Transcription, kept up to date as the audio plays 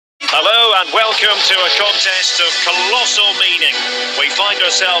and welcome to a contest of colossal meaning. We find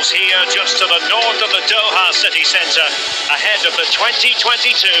ourselves here just to the north of the Doha city centre, ahead of the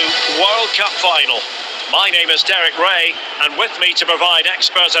 2022 World Cup final. My name is Derek Ray, and with me to provide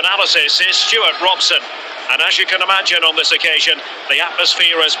expert analysis is Stuart Robson. And as you can imagine on this occasion, the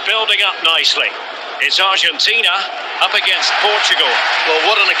atmosphere is building up nicely. It's Argentina up against Portugal. Well,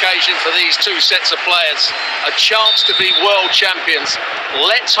 what an occasion for these two sets of players. A chance to be world champions.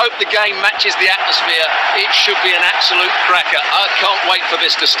 Let's hope the game matches the atmosphere. It should be an absolute cracker. I can't wait for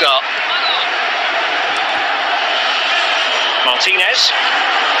this to start. Martinez.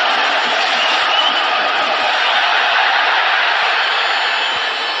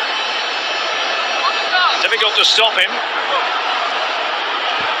 Difficult to stop him.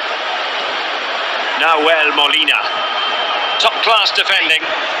 Nahuel Molina. Top-class defending.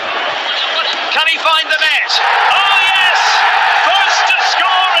 Can he find the net? Oh, yes! First to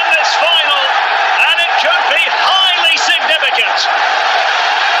score in this final, and it could be highly significant.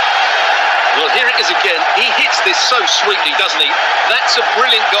 Well, here it is again. He hits this so sweetly, doesn't he? That's a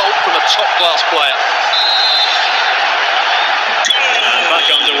brilliant goal from a top-class player. And back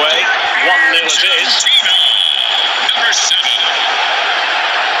underway. 1-0 it is. Number 7.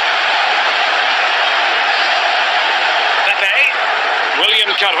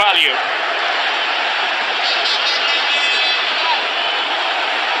 William Carvalho.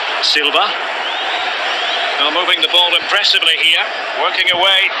 Silva. Now moving the ball impressively here. Working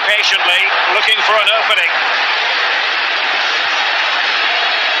away patiently, looking for an opening.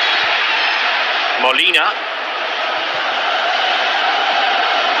 Molina.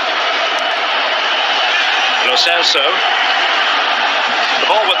 Lo Celso. The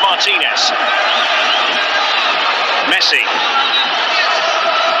ball with Martinez. Messi.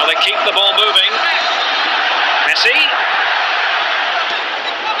 Well, they keep the ball moving. Messi.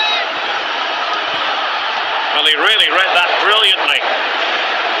 Well, he really read that brilliantly.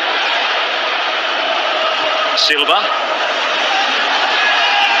 Silva.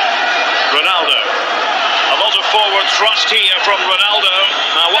 Ronaldo. A lot of forward thrust here from Ronaldo.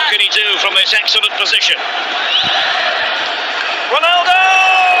 Now, what can he do from this excellent position? Ronaldo!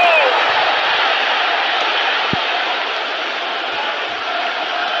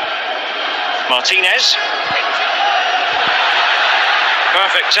 Martinez.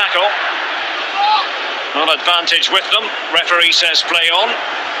 Perfect tackle. Not advantage with them. Referee says play on.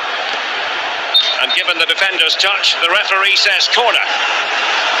 And given the defender's touch, the referee says corner.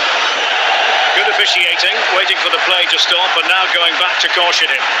 Good officiating, waiting for the play to stop, and now going back to caution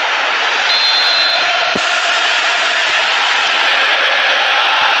him.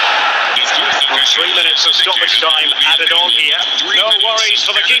 Well, 3 minutes of stoppage time added on here. No worries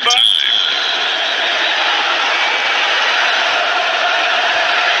for the keeper.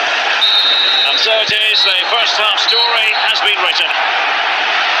 And so it is, the first half story has been written.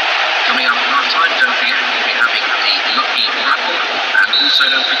 Coming up half time, don't forget we'll be having a lucky raffle, and also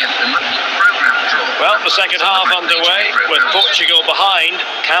don't forget the lucky programme draw. Well, the second half underway with Portugal behind.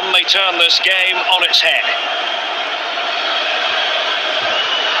 Can they turn this game on its head?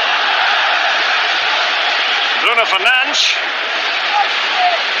 Bruno Fernandes.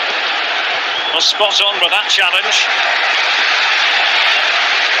 Was spot on with that challenge.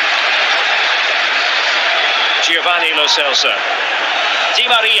 Giovanni Lo Celso. Di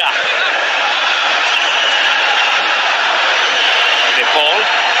Maria. De Paul.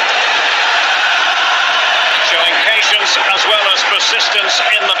 Showing patience as well as persistence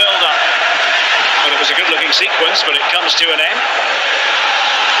in the build-up. Well, it was a good-looking sequence, but it comes to an end.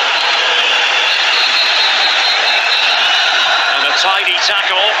 And a tidy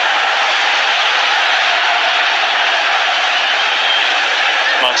tackle.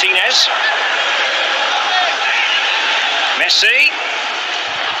 Martinez. Messi.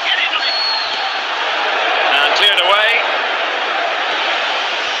 And cleared away.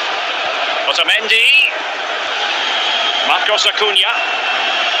 Otamendi. Marcos Acuna.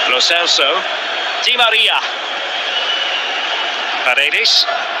 Lo Celso. Di Maria. Paredes.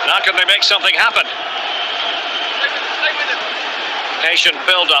 Now can they make something happen? Patient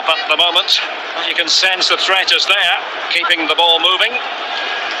build-up at the moment. Well, you can sense the threat is there. Keeping the ball moving.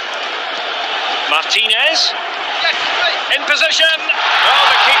 Martinez. In position. Oh,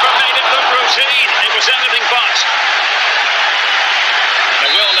 the keeper made it look routine. It was anything but.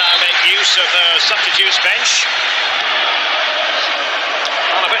 They will now make use of their substitutes bench.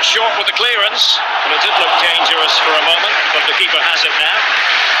 Well, a bit short with the clearance, but it did look dangerous for a moment, but the keeper has it now.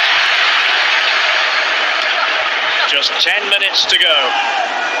 Just 10 minutes to go.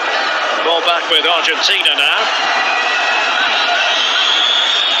 Ball back with Argentina now.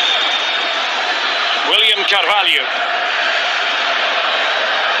 Carvalho.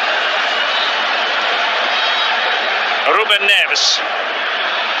 Ruben Neves.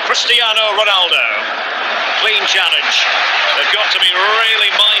 Cristiano Ronaldo. Clean challenge. They've got to be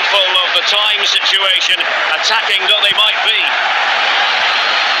really mindful of the time situation, attacking though they might be.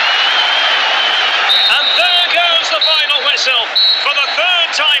 And there goes the final whistle. For the third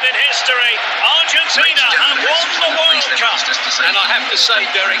time in history, Argentina have won the World Cup. And I have to say,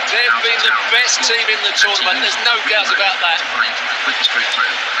 Derek, they've been the best team in the tournament. There's no doubt about that. Quickest route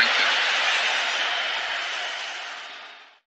through.